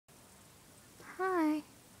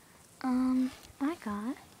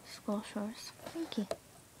Skull Shores Frankie.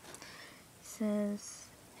 Says,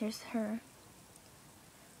 here's her.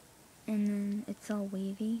 And then it's all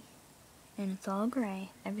wavy. And it's all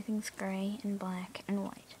gray. Everything's gray and black and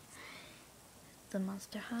white. The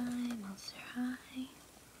Monster High.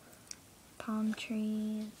 Palm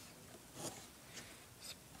trees.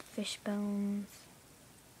 Fish bones.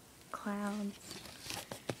 Clouds.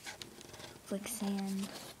 It's like sand.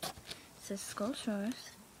 It says Skull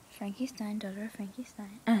Shores. Frankie Stein, daughter of Frankie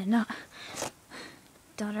Stein. No.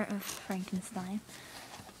 Daughter of Frankenstein.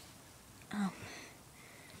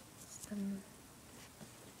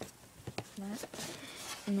 That.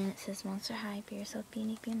 And then it says Monster High, be yourself, be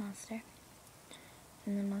unique, be a monster.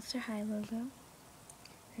 And the Monster High logo.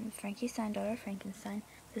 And Frankie Stein, daughter of Frankenstein.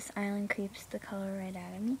 This island creeps the color right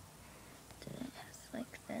out of me. Then it has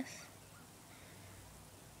like this.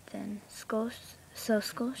 Then Skull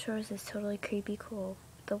Shores is totally creepy cool.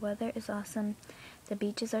 The weather is awesome. The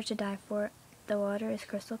beaches are to die for. The water is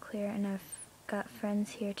crystal clear, and I've got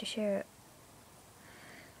friends here to share it.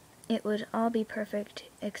 It would all be perfect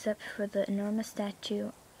except for the enormous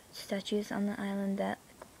statues on the island that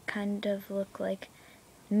kind of look like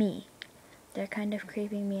me. They're kind of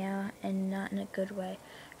creeping me out, and not in a good way.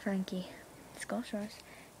 Frankie. Skull Shores.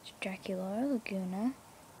 Dracula, Laguna,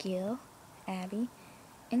 Goyal, Abby,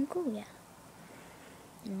 and goyal.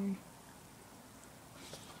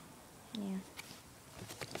 Yeah.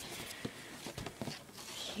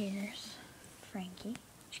 Here's Frankie.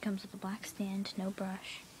 She comes with a black stand, no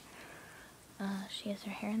brush. She has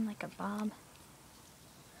her hair in like a bob.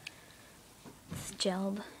 It's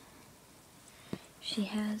gelled. She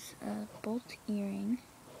has a bolt earring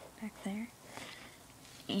back there.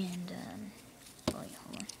 And, hold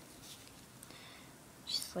on.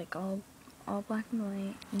 She's like all black and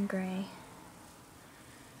white and gray.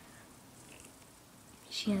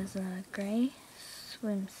 She has a gray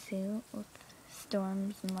swimsuit with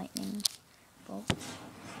storms and lightning bolts.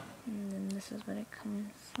 And then this is what it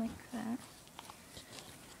comes like that.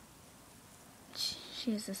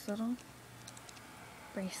 She has this little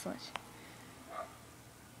bracelet.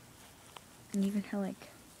 And even her like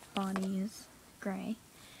body is gray.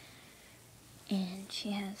 And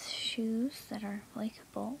she has shoes that are like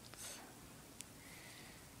bolts.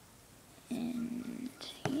 And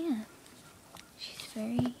yeah, she's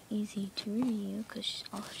very easy to review because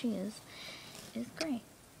all she is gray.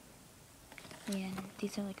 Yeah, and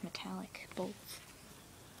these are like metallic bolts.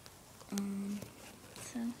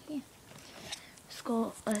 So yeah.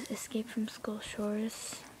 Escape from Skull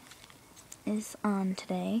Shores is on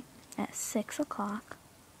today at 6 o'clock.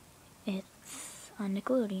 It's on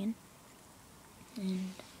Nickelodeon.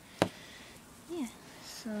 And yeah,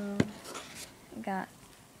 so I got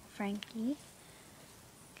Frankie,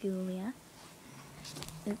 Goyal,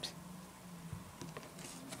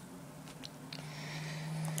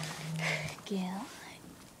 Goyal,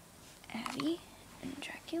 Abby, and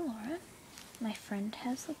Dracula. My friend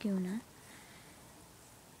has Laguna.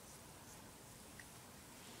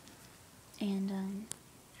 And,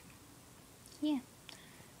 yeah.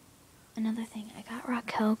 Another thing, I got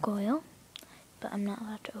Rochelle goyal, but I'm not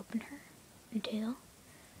allowed to open her until,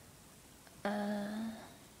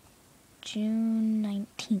 June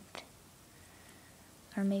 19th.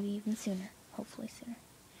 Or maybe even sooner. Hopefully sooner.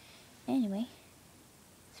 Anyway,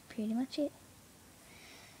 that's pretty much it.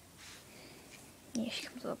 Yeah, she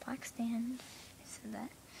comes with a black stand. I said that.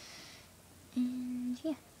 And,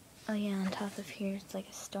 yeah. Oh yeah, on top of here it's like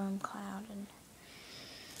a storm cloud.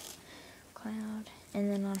 And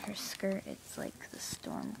then on her skirt it's like the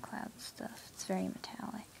storm cloud stuff. It's very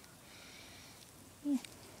metallic. Yeah.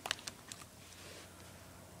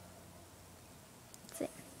 That's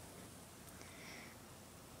it.